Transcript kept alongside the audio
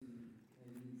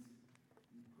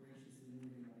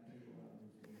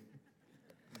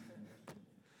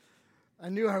I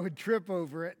knew I would trip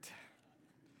over it.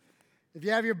 If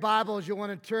you have your Bibles, you'll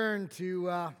want to turn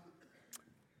to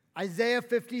Isaiah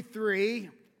 53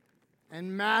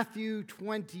 and Matthew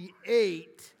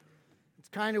 28. It's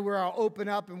kind of where I'll open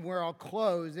up and where I'll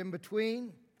close. In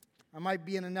between, I might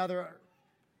be in another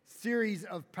series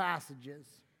of passages.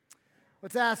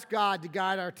 Let's ask God to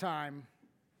guide our time.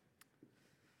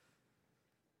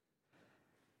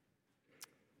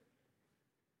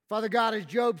 Father God, as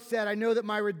Job said, I know that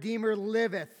my Redeemer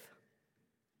liveth.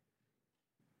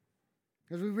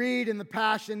 As we read in the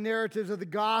Passion narratives of the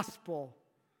gospel,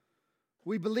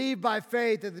 we believe by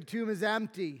faith that the tomb is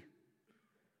empty,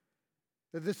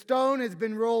 that the stone has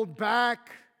been rolled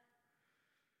back,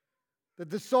 that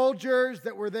the soldiers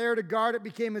that were there to guard it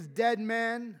became as dead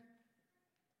men,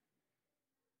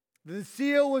 that the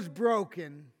seal was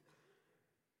broken,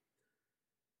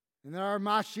 and that our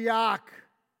Mashiach,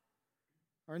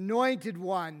 our anointed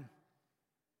one,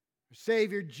 our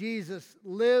Savior Jesus,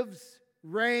 lives,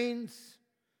 reigns,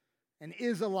 and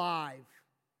is alive.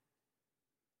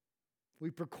 We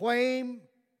proclaim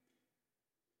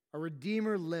a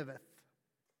Redeemer liveth.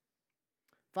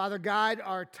 Father, guide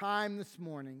our time this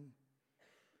morning.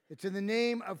 It's in the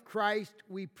name of Christ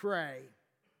we pray.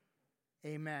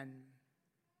 Amen.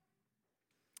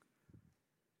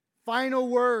 Final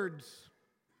words.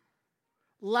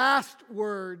 Last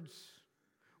words.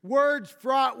 Words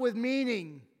fraught with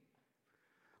meaning.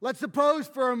 Let's suppose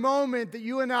for a moment that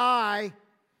you and I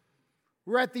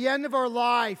were at the end of our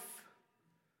life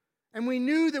and we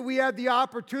knew that we had the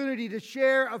opportunity to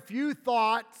share a few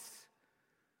thoughts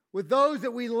with those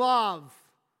that we love.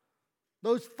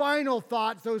 Those final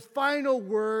thoughts, those final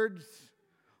words.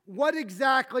 What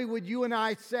exactly would you and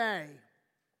I say?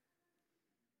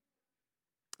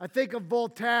 I think of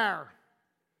Voltaire,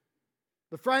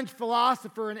 the French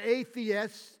philosopher and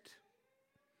atheist.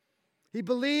 He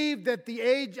believed that the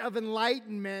age of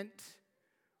enlightenment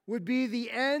would be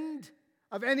the end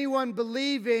of anyone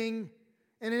believing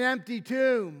in an empty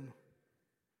tomb.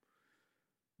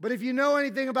 But if you know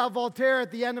anything about Voltaire, at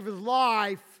the end of his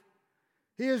life,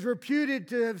 he is reputed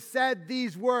to have said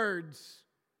these words: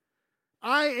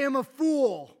 I am a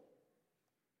fool.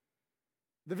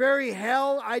 The very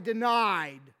hell I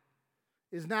denied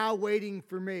is now waiting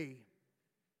for me.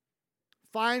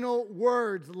 Final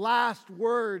words, last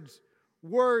words,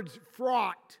 words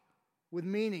fraught with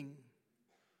meaning.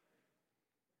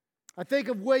 I think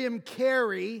of William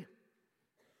Carey,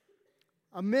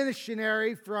 a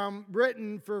missionary from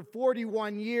Britain for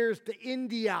 41 years to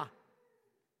India.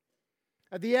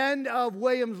 At the end of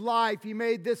William's life, he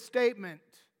made this statement: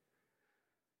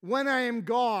 when I am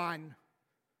gone,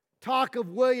 talk of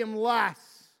William less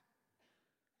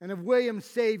and of William's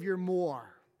Savior more.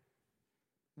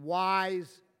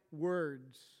 Wise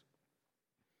words.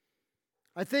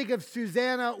 I think of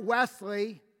Susanna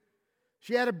Wesley.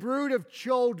 She had a brood of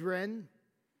children,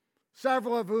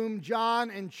 several of whom,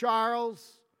 John and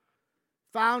Charles,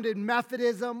 founded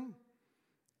Methodism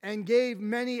and gave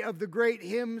many of the great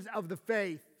hymns of the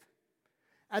faith.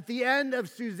 At the end of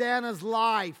Susanna's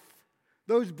life,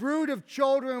 those brood of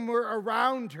children were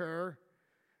around her,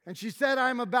 and she said,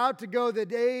 I'm about to go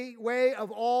the way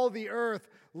of all the earth.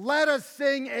 Let us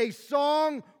sing a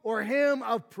song or hymn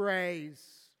of praise.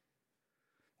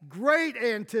 Great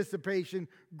anticipation,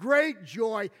 great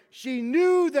joy. She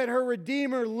knew that her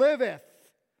Redeemer liveth,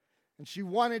 and she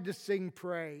wanted to sing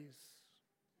praise.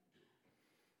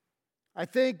 I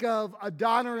think of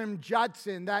Adoniram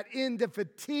Judson, that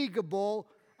indefatigable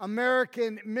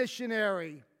American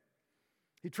missionary.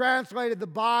 He translated the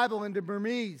Bible into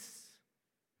Burmese.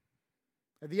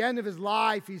 At the end of his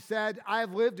life, he said, I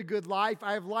have lived a good life.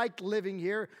 I have liked living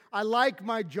here. I like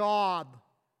my job.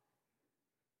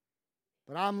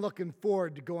 But I'm looking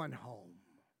forward to going home.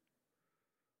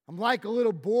 I'm like a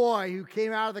little boy who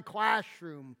came out of the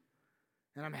classroom,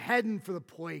 and I'm heading for the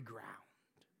playground.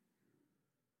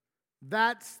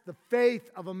 That's the faith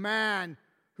of a man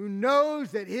who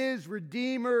knows that his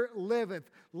Redeemer liveth.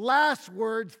 Last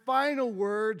words, final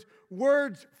words,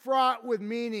 words fraught with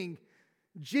meaning.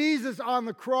 Jesus on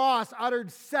the cross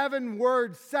uttered 7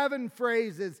 words, 7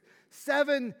 phrases,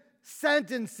 7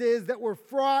 sentences that were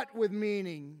fraught with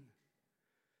meaning.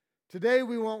 Today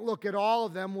we won't look at all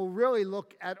of them. We'll really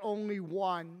look at only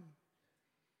one.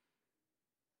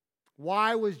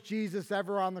 Why was Jesus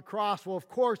ever on the cross? Well, of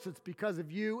course, it's because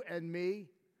of you and me.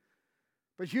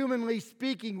 But humanly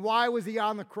speaking, why was he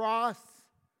on the cross?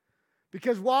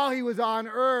 Because while he was on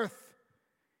earth,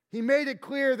 he made it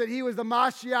clear that he was the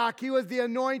Mashiach, he was the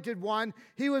anointed one,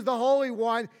 he was the Holy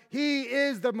One, he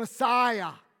is the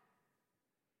Messiah.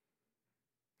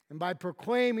 And by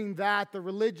proclaiming that, the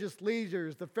religious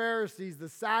leaders, the Pharisees, the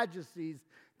Sadducees,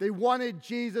 they wanted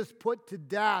Jesus put to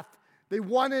death. They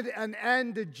wanted an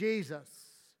end to Jesus.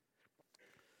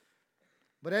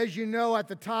 But as you know, at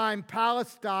the time,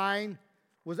 Palestine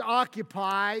was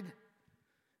occupied.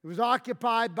 It was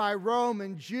occupied by Rome,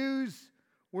 and Jews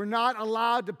were not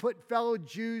allowed to put fellow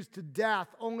Jews to death.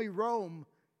 Only Rome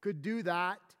could do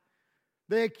that.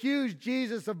 They accused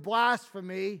Jesus of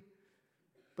blasphemy,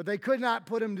 but they could not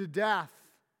put him to death.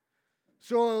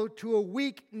 So to a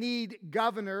weak-kneed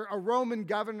governor, a Roman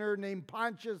governor named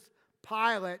Pontius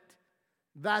Pilate,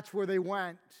 that's where they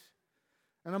went.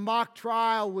 And a mock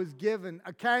trial was given.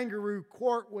 A kangaroo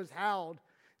court was held.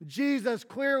 Jesus,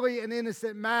 clearly an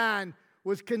innocent man,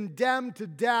 was condemned to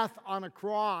death on a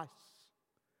cross.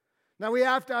 Now we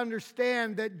have to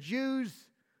understand that Jews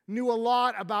knew a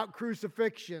lot about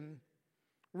crucifixion,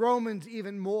 Romans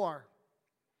even more.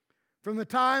 From the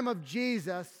time of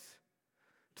Jesus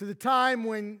to the time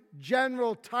when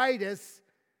General Titus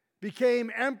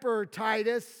became Emperor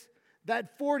Titus,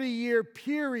 that 40-year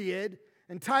period,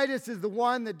 and Titus is the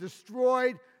one that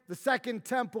destroyed the second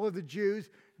temple of the Jews.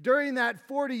 During that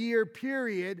 40-year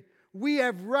period, we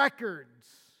have records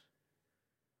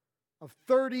of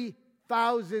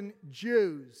 30,000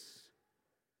 Jews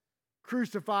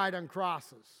crucified on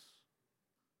crosses.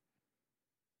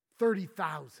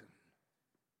 30,000.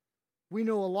 We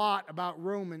know a lot about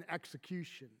Roman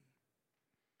execution.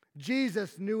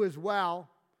 Jesus knew as well.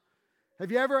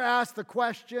 Have you ever asked the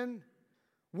question,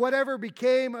 whatever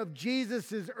became of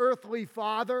Jesus' earthly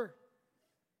father?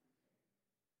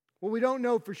 Well, we don't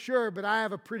know for sure, but I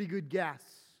have a pretty good guess,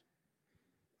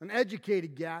 an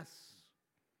educated guess.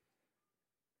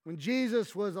 When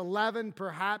Jesus was 11,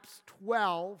 perhaps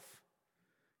 12,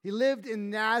 he lived in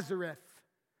Nazareth.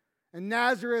 And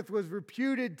Nazareth was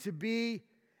reputed to be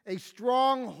a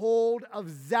stronghold of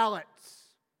zealots.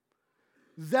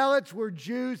 Zealots were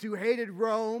Jews who hated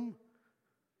Rome,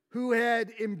 who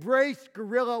had embraced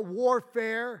guerrilla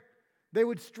warfare. They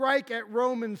would strike at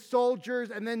Roman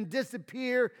soldiers and then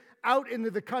disappear out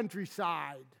into the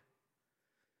countryside.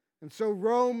 And so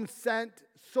Rome sent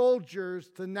soldiers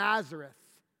to Nazareth,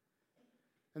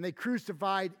 and they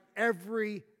crucified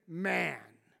every man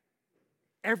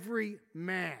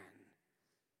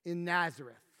in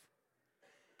Nazareth,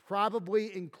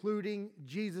 probably including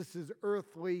Jesus'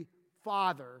 earthly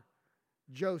father,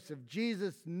 Joseph.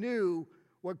 Jesus knew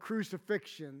what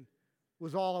crucifixion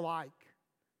was all like.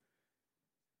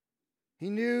 He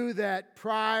knew that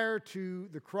prior to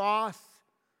the cross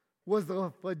was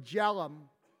the flagellum.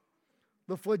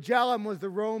 The flagellum was the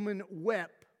Roman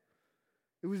whip.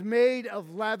 It was made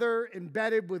of leather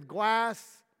embedded with glass,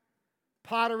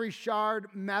 pottery shard,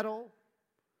 metal.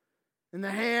 In the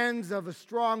hands of a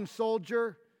strong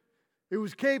soldier, it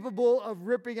was capable of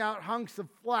ripping out hunks of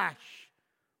flesh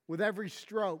with every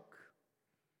stroke.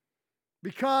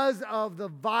 Because of the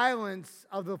violence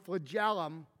of the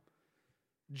flagellum,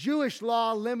 Jewish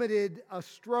law limited a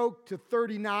stroke to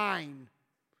 39.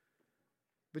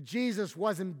 But Jesus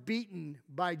wasn't beaten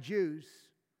by Jews.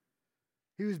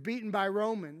 He was beaten by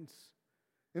Romans.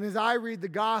 And as I read the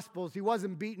Gospels, he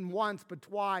wasn't beaten once, but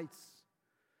twice.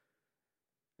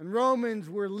 And Romans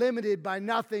were limited by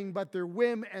nothing but their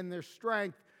whim and their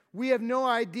strength. We have no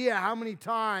idea how many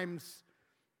times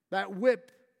that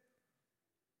whip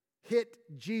hit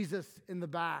Jesus in the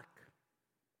back.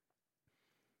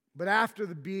 But after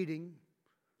the beating,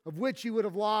 of which he would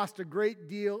have lost a great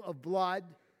deal of blood,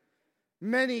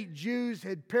 many Jews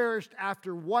had perished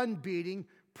after one beating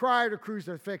prior to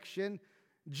crucifixion.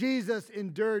 Jesus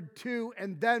endured two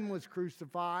and then was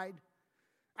crucified.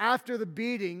 After the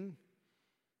beating,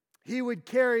 he would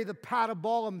carry the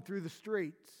patibulum through the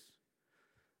streets.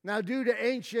 Now, due to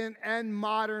ancient and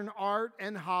modern art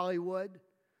and Hollywood,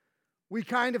 we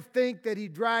kind of think that he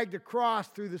dragged a cross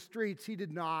through the streets. He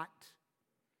did not.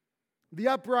 The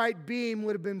upright beam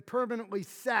would have been permanently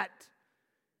set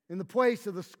in the place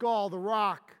of the skull, the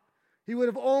rock. He would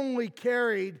have only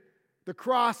carried the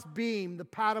cross beam, the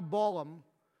patibulum.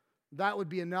 That would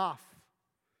be enough.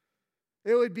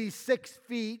 It would be 6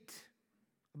 feet,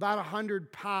 about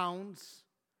 100 pounds,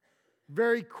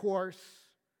 very coarse.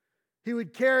 He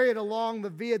would carry it along the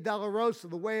Via Dolorosa,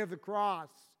 the way of the cross.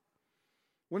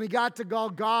 When he got to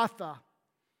Golgotha,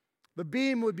 the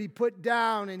beam would be put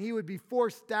down and he would be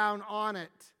forced down on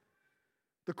it.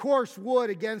 The coarse wood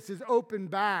against his open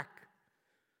back.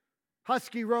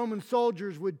 Husky Roman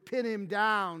soldiers would pin him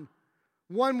down.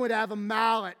 One would have a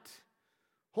mallet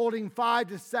holding 5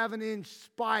 to 7 inch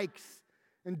spikes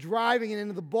and driving it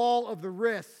into the ball of the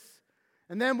wrists.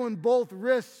 And then when both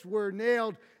wrists were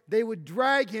nailed, they would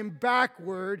drag him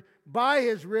backward by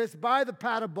his wrist, by the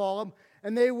patibulum,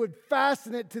 and they would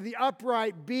fasten it to the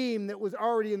upright beam that was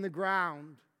already in the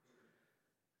ground.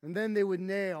 And then they would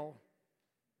nail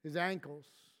his ankles.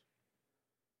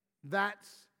 That's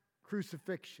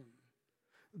crucifixion.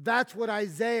 That's what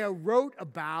Isaiah wrote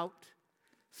about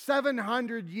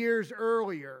 700 years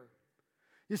earlier.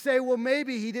 You say, well,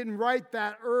 maybe he didn't write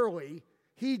that early.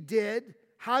 He did.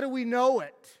 How do we know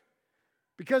it?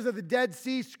 Because of the Dead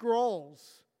Sea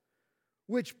Scrolls,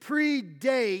 which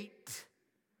predate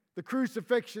the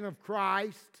crucifixion of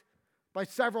Christ by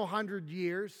several hundred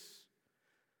years,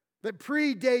 that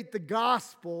predate the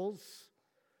Gospels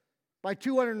by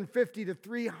 250 to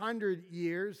 300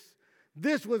 years.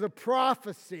 This was a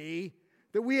prophecy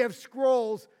that we have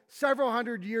scrolls several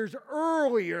hundred years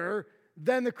earlier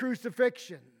than the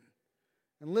crucifixion.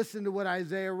 And listen to what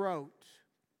Isaiah wrote.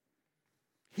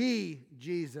 He,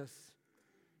 Jesus,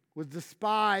 was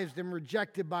despised and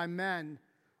rejected by men,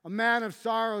 a man of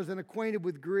sorrows and acquainted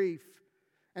with grief.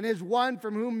 And as one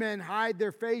from whom men hide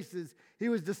their faces, he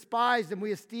was despised and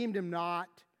we esteemed him not.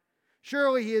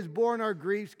 Surely he has borne our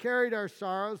griefs, carried our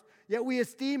sorrows, yet we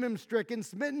esteem him stricken,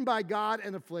 smitten by God,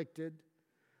 and afflicted.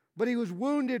 But he was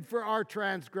wounded for our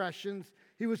transgressions,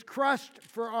 he was crushed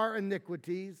for our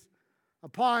iniquities.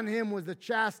 Upon him was the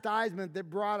chastisement that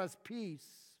brought us peace,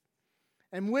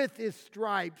 and with his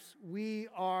stripes we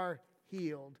are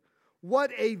healed.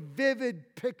 What a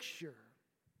vivid picture.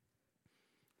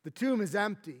 The tomb is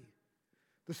empty.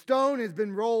 The stone has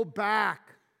been rolled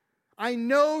back. I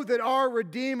know that our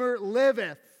Redeemer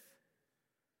liveth.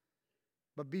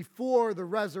 But before the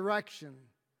resurrection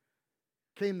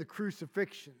came the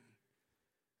crucifixion.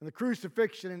 And the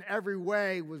crucifixion in every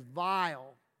way was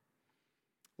vile.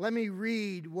 Let me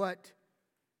read what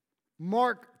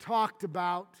Mark talked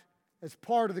about as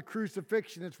part of the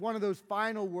crucifixion. It's one of those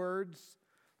final words,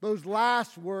 those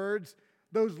last words,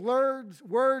 those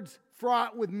words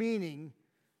fraught with meaning.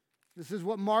 This is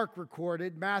what Mark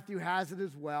recorded. Matthew has it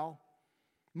as well.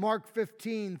 Mark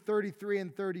 15, 33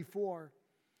 and 34.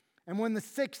 And when the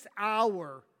 6th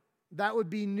hour, that would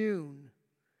be noon,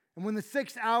 and when the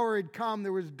 6th hour had come,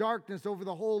 there was darkness over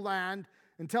the whole land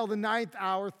until the 9th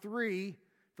hour, 3,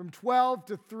 from 12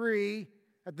 to 3,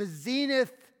 at the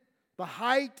zenith, the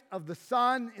height of the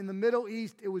sun in the Middle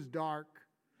East, it was dark.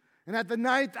 And at the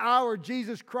 9th hour,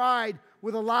 Jesus cried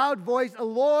with a loud voice,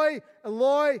 Eloi,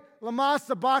 Eloi, lama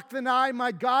sabachthani,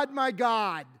 my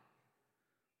God,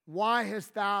 why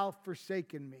hast thou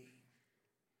forsaken me?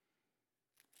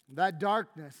 That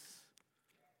darkness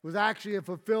was actually a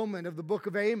fulfillment of the book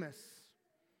of Amos.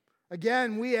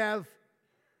 Again, we have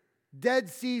Dead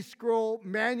Sea Scroll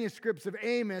manuscripts of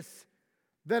Amos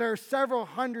that are several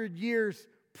hundred years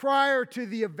prior to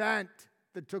the event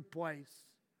that took place.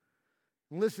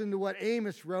 Listen to what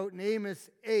Amos wrote in Amos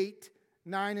 8,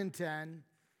 9 and 10.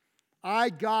 I,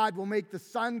 God, will make the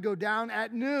sun go down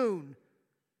at noon,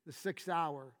 the 6th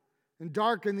hour, and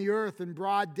darken the earth in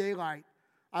broad daylight.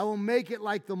 I will make it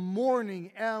like the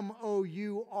morning,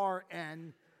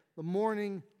 M-O-U-R-N, the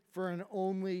morning for an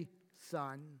only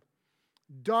son.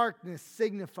 Darkness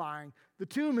signifying the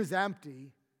tomb is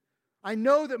empty. I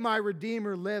know that my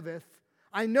Redeemer liveth.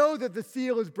 I know that the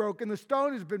seal is broken. The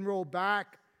stone has been rolled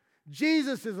back.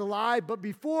 Jesus is alive, but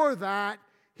before that,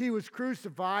 he was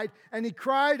crucified, and he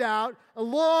cried out,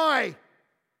 Eloi,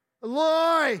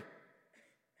 Eloi,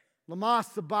 lama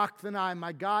sabachthani,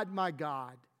 my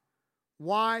God,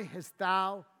 why hast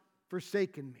thou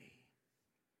forsaken me?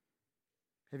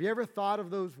 Have you ever thought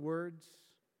of those words?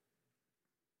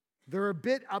 They're a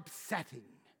bit upsetting.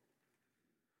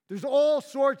 There's all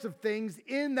sorts of things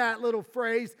in that little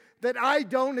phrase that I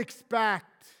don't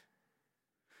expect.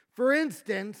 For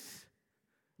instance,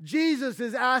 Jesus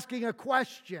is asking a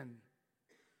question.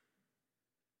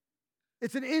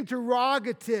 It's an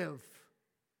interrogative.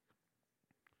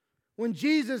 When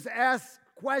Jesus asks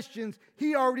questions,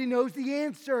 he already knows the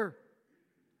answer.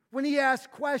 When he asks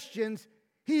questions,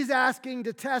 he's asking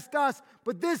to test us.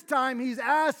 But this time he's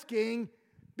asking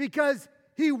because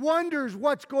he wonders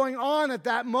what's going on at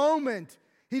that moment.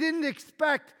 He didn't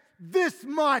expect this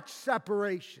much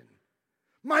separation.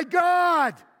 My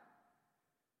God,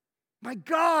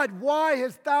 why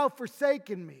hast thou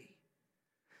forsaken me?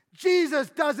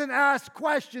 Jesus doesn't ask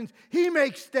questions. He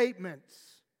makes statements.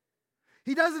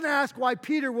 He doesn't ask why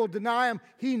Peter will deny him.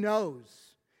 He knows.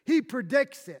 He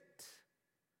predicts it.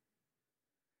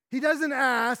 He doesn't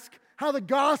ask how the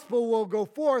gospel will go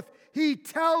forth. He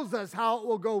tells us how it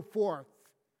will go forth.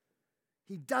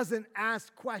 He doesn't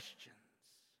ask questions.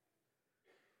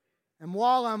 And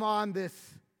while I'm on this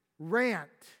rant,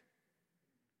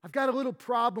 I've got a little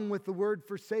problem with the word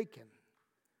forsaken.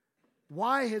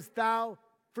 Why hast thou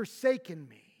forsaken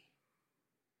me.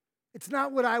 It's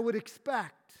not what I would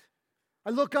expect. I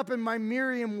look up in my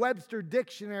Merriam-Webster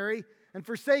dictionary, and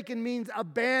forsaken means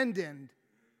abandoned,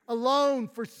 alone,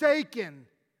 forsaken.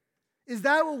 Is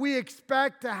that what we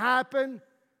expect to happen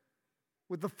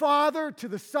with the Father to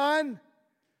the Son?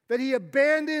 That He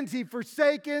abandons, He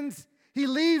forsakens, He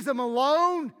leaves them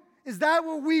alone? Is that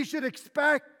what we should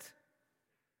expect?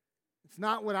 It's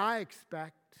not what I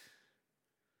expect.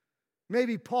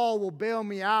 Maybe Paul will bail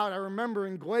me out. I remember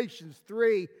in Galatians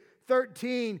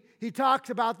 3:13, he talks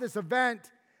about this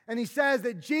event, and he says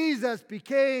that Jesus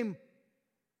became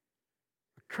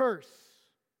a curse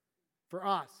for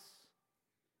us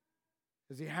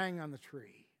as He hung on the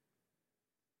tree.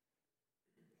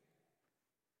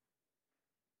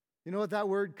 You know what that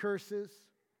word curse is?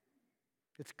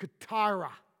 It's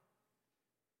katara.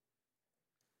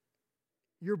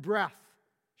 Your breath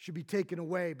should be taken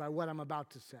away by what I'm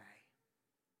about to say.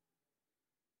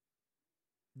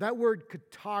 That word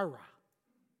katara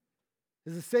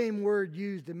is the same word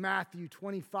used in Matthew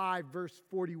 25, verse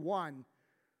 41,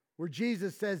 where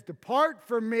Jesus says, "Depart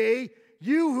from me,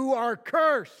 you who are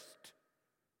cursed.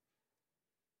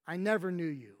 I never knew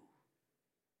you."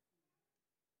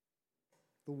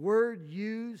 The word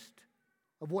used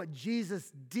of what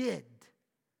Jesus did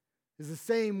is the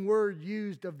same word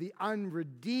used of the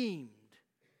unredeemed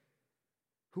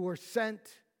who are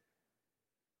sent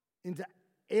into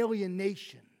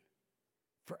alienation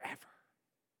forever.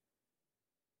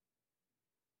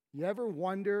 You ever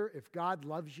wonder if God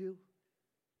loves you?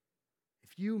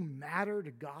 If you matter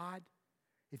to God?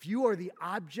 If you are the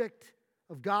object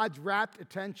of God's rapt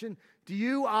attention?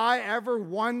 Do I ever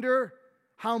wonder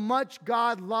how much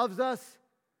God loves us?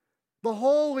 The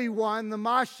Holy One, the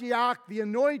Mashiach, the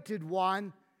Anointed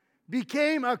One,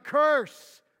 became a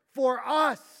curse for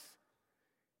us.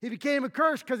 He became a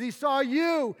curse because He saw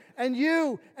you and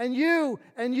you and you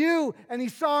and you, and He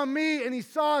saw me and He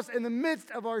saw us in the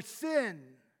midst of our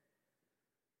sin.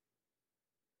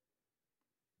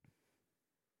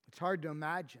 It's hard to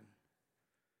imagine.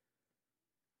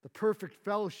 The perfect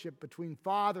fellowship between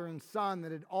Father and Son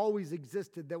that had always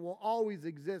existed, that will always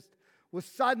exist, was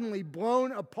suddenly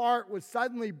blown apart, was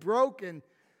suddenly broken,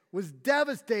 was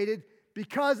devastated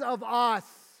because of us.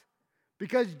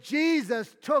 Because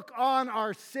Jesus took on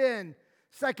our sin.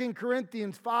 2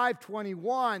 Corinthians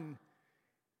 5:21.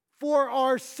 For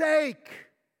our sake,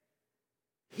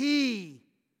 He,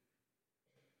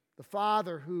 the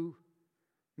Father who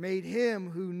made Him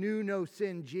who knew no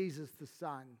sin, Jesus the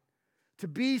Son. To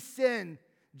be sin,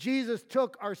 Jesus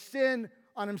took our sin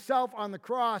on Himself on the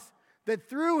cross, that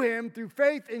through Him, through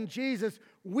faith in Jesus,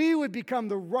 we would become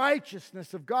the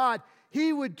righteousness of God.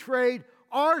 He would trade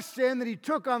our sin that He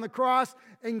took on the cross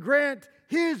and grant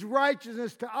His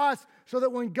righteousness to us, so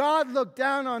that when God looked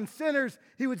down on sinners,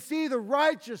 He would see the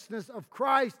righteousness of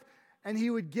Christ, and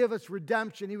He would give us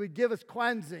redemption. He would give us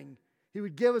cleansing. He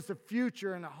would give us a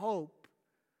future and a hope.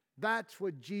 That's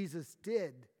what Jesus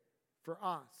did for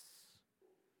us.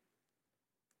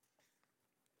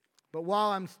 But while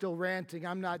I'm still ranting,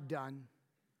 I'm not done.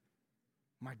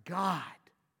 My God,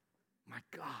 my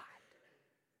God.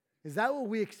 Is that what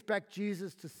we expect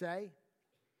Jesus to say?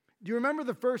 Do you remember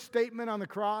the first statement on the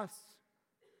cross?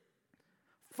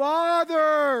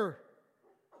 Father,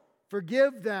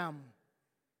 forgive them.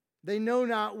 They know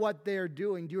not what they are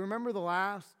doing. Do you remember the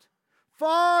last?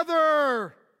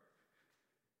 Father,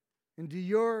 into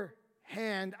your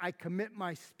hand I commit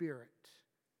my spirit.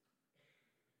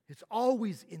 It's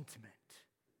always intimate.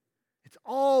 It's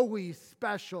always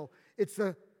special. It's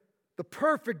the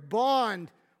perfect bond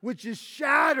which is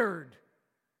shattered.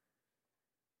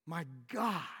 My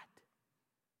God,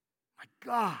 my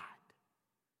God,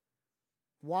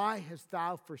 why hast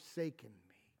thou forsaken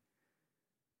me?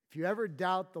 If you ever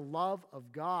doubt the love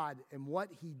of God and what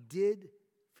He did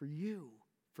for you,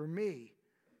 for me,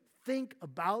 think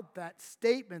about that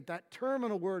statement, that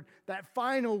terminal word, that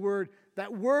final word,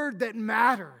 that word that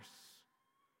matters.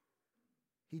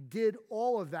 He did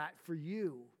all of that for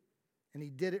you, and He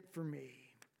did it for me.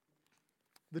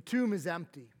 The tomb is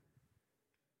empty.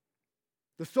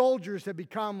 The soldiers have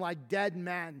become like dead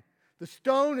men. The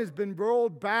stone has been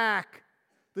rolled back.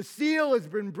 The seal has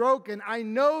been broken. I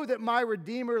know that my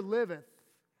Redeemer liveth.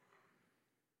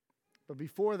 But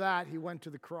before that, He went to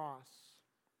the cross.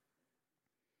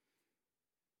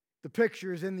 The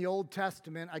picture is in the Old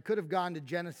Testament. I could have gone to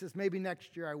Genesis. Maybe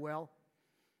next year I will.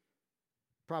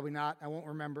 Probably not. I won't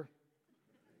remember.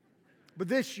 But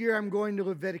this year I'm going to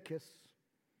Leviticus.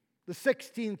 The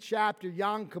 16th chapter,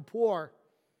 Yom Kippur,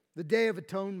 the Day of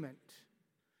Atonement.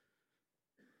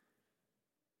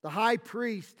 The high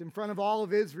priest in front of all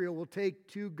of Israel will take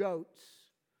 2 goats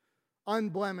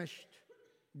unblemished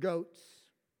goats.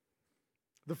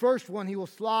 The first one he will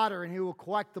slaughter, and he will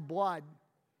collect the blood.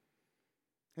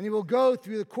 And he will go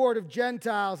through the court of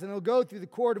Gentiles, and he'll go through the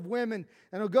court of women,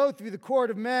 and he'll go through the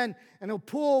court of men, and he'll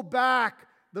pull back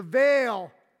the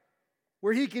veil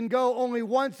where he can go only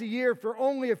once a year for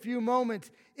only a few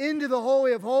moments into the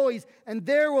Holy of Holies. And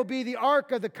there will be the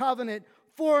Ark of the Covenant,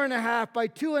 4.5 by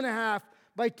 2.5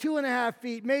 by 2.5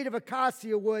 feet, made of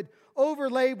acacia wood,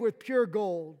 overlaid with pure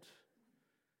gold.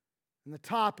 And the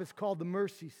top is called the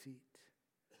mercy seat.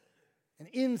 And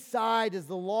inside is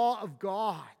the law of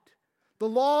God. The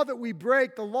law that we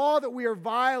break, the law that we are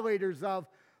violators of,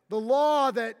 the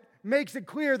law that makes it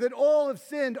clear that all have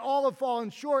sinned, all have fallen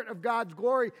short of God's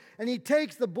glory. And he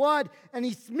takes the blood and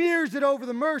he smears it over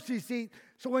the mercy seat.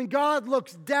 So when God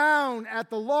looks down at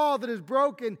the law that is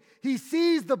broken, he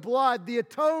sees the blood, the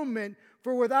atonement,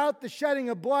 for without the shedding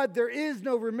of blood, there is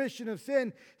no remission of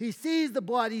sin. He sees the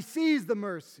blood, he sees the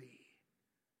mercy,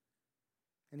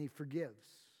 and he forgives.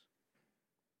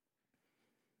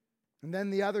 And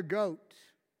then the other goat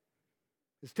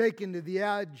is taken to the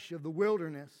edge of the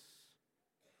wilderness.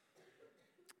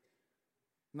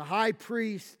 And the high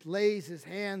priest lays his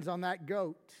hands on that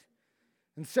goat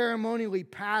and ceremonially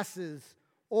passes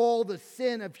all the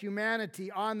sin of humanity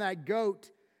on that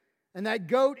goat. And that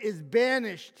goat is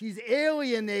banished. He's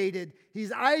alienated.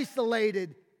 He's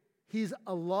isolated. He's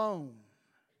alone.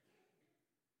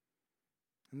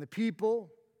 And the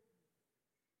people,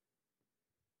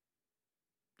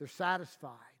 they're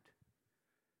satisfied.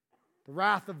 The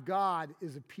wrath of God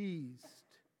is appeased.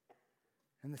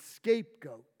 And the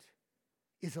scapegoat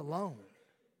is alone.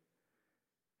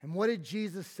 And what did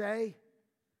Jesus say?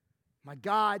 My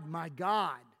God,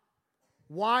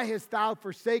 why hast thou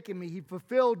forsaken me? He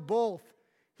fulfilled both.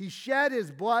 He shed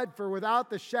his blood, for without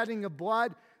the shedding of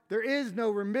blood, there is no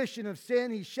remission of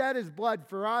sin. He shed his blood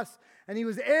for us, and he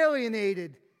was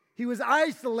alienated. He was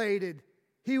isolated.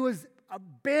 He was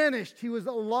banished. He was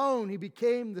alone. He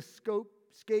became the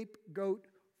scapegoat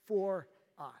for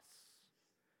us.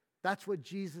 That's what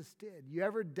Jesus did. You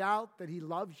ever doubt that he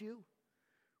loves you?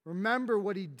 Remember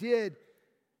what he did,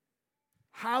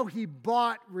 how he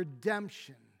bought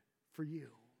redemption for you.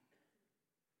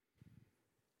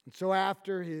 And so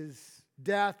after his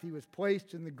death, he was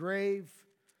placed in the grave.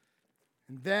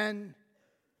 And then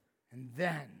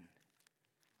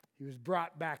he was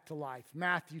brought back to life.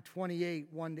 Matthew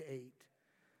 28, 1-8.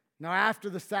 Now after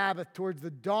the Sabbath, towards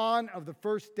the dawn of the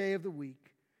first day of the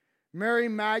week, Mary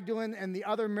Magdalene and the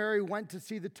other Mary went to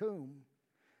see the tomb.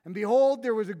 And behold,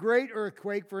 there was a great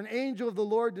earthquake, for an angel of the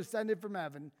Lord descended from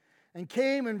heaven and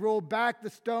came and rolled back the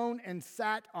stone and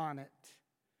sat on it.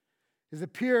 His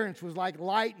appearance was like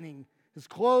lightning, his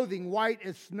clothing white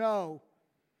as snow.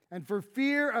 And for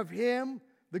fear of him,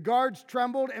 the guards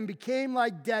trembled and became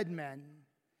like dead men.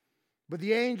 But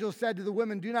the angel said to the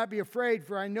women, do not be afraid,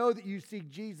 for I know that you seek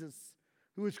Jesus,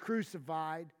 who was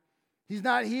crucified. He's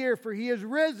not here, for he is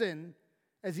risen,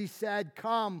 as he said.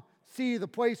 Come, see the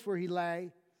place where he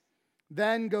lay.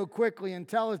 Then go quickly and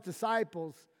tell his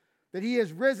disciples that he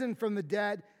is risen from the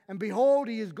dead, and behold,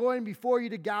 he is going before you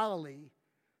to Galilee,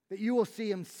 that you will see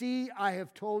him. See, I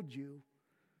have told you.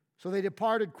 So they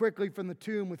departed quickly from the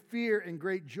tomb with fear and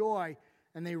great joy,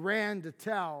 and they ran to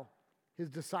tell his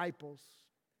disciples.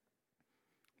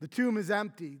 The tomb is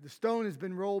empty. The stone has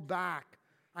been rolled back.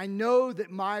 I know that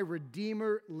my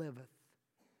Redeemer liveth.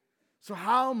 So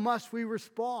how must we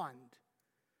respond?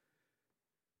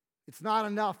 It's not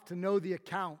enough to know the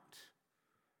account.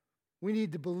 We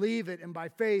need to believe it and by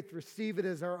faith receive it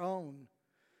as our own.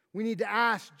 We need to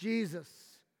ask Jesus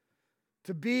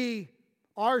to be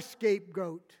our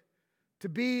scapegoat, to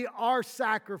be our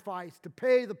sacrifice, to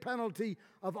pay the penalty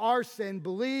of our sin.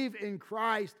 Believe in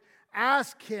Christ.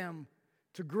 Ask him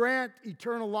to grant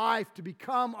eternal life, to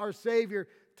become our Savior,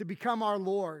 to become our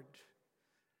Lord.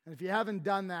 And if you haven't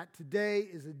done that, today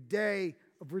is a day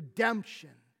of redemption.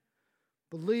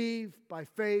 Believe by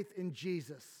faith in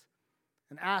Jesus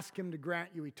and ask him to grant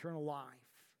you eternal life.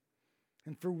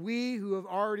 And for we who have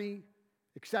already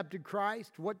accepted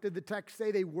Christ, what did the text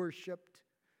say? They worshiped.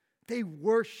 They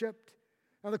worshiped.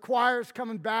 Now the choir's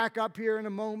coming back up here in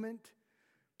a moment.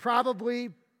 Probably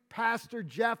Pastor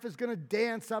Jeff is going to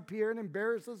dance up here and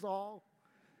embarrass us all.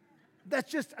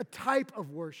 That's just a type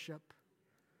of worship.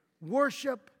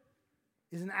 Worship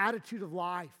is an attitude of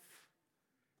life.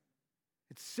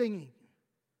 It's singing.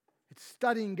 It's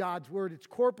studying God's word. It's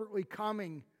corporately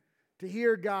coming to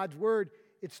hear God's word.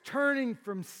 It's turning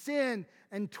from sin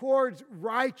and towards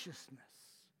righteousness.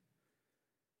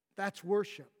 That's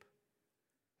worship.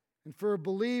 And for a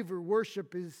believer,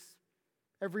 worship is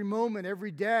every moment,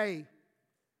 every day.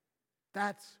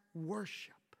 That's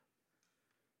worship.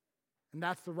 And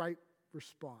that's the right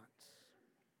response.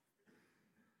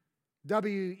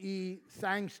 W.E.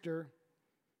 Sangster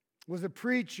was a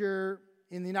preacher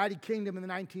in the United Kingdom in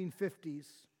the 1950s.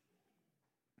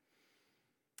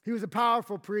 He was a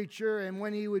powerful preacher, and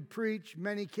when he would preach,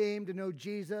 many came to know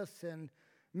Jesus, and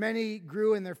many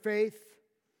grew in their faith.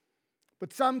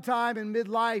 But sometime in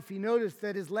midlife, he noticed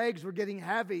that his legs were getting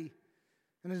heavy,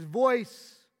 and his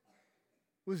voice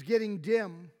was getting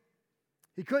dim.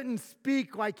 He couldn't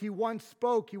speak like he once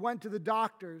spoke. He went to the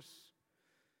doctors,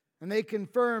 and they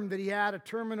confirmed that he had a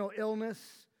terminal illness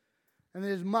and that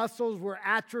his muscles were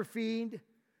atrophied,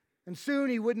 and soon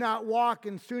he would not walk,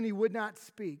 and soon he would not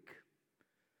speak.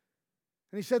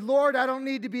 And he said, Lord, I don't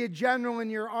need to be a general in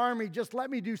your army. Just let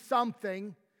me do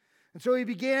something. And so he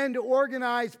began to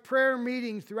organize prayer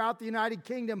meetings throughout the United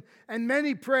Kingdom, and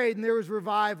many prayed, and there was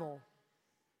revival.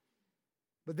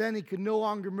 But then he could no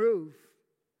longer move.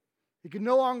 He could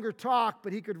no longer talk,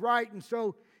 but he could write, and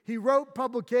so he wrote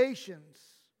publications.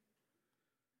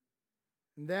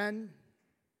 And then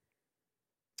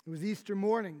it was Easter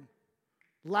morning.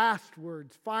 Last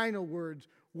words, final words,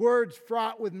 words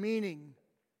fraught with meaning.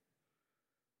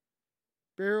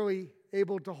 Barely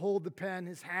able to hold the pen,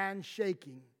 his hands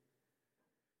shaking.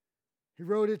 He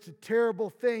wrote, it's a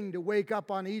terrible thing to wake up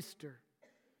on Easter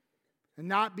and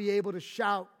not be able to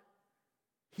shout,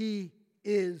 He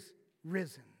is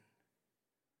risen.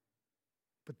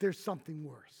 But there's something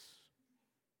worse.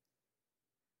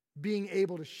 Being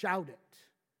able to shout it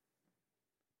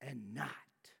and not.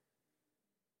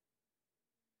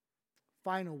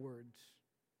 Final words.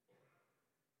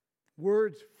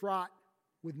 Words fraught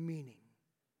with meaning.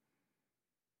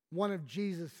 One of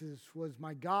Jesus's was,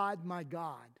 my God,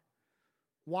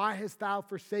 why hast thou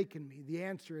forsaken me? The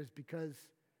answer is because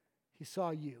he saw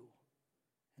you,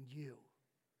 and you,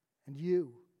 and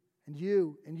you, and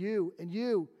you, and you, and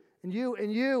you, and you,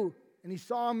 and you. And he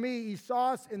saw me. He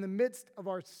saw us in the midst of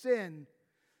our sin.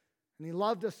 And he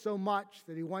loved us so much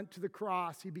that he went to the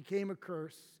cross. He became a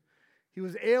curse. He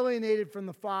was alienated from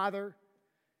the Father.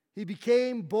 He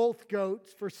became both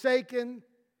goats, forsaken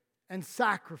and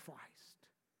sacrificed.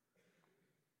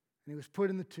 And he was put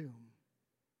in the tomb.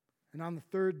 And on the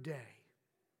third day,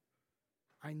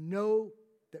 I know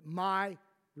that my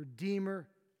Redeemer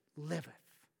liveth.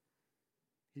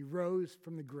 He rose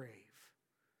from the grave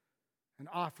and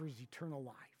offers eternal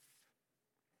life.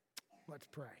 Let's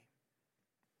pray.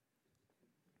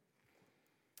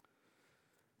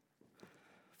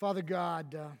 Father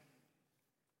God,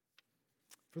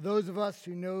 for those of us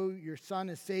who know your Son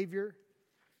as Savior,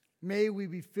 may we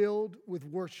be filled with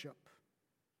worship.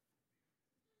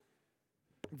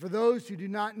 And for those who do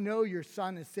not know your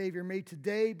Son as Savior, may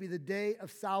today be the day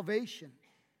of salvation.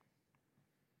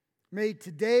 May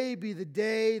today be the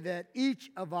day that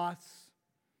each of us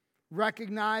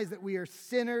recognize that we are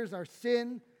sinners. Our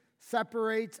sin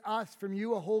separates us from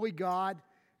you, a holy God.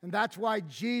 And that's why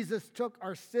Jesus took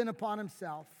our sin upon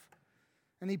himself.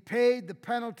 And he paid the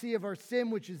penalty of our sin,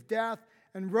 which is death,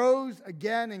 and rose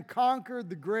again and conquered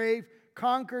the grave,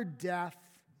 conquered death.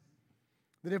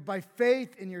 That if by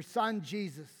faith in your Son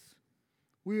Jesus,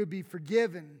 we would be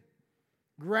forgiven,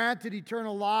 granted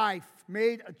eternal life,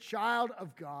 made a child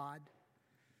of God.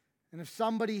 And if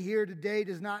somebody here today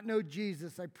does not know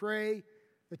Jesus, I pray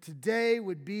that today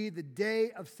would be the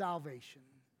day of salvation.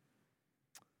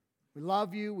 We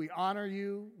love you, we honor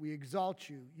you, we exalt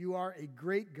you. You are a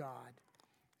great God.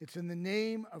 It's in the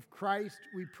name of Christ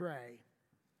we pray.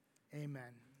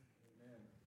 Amen.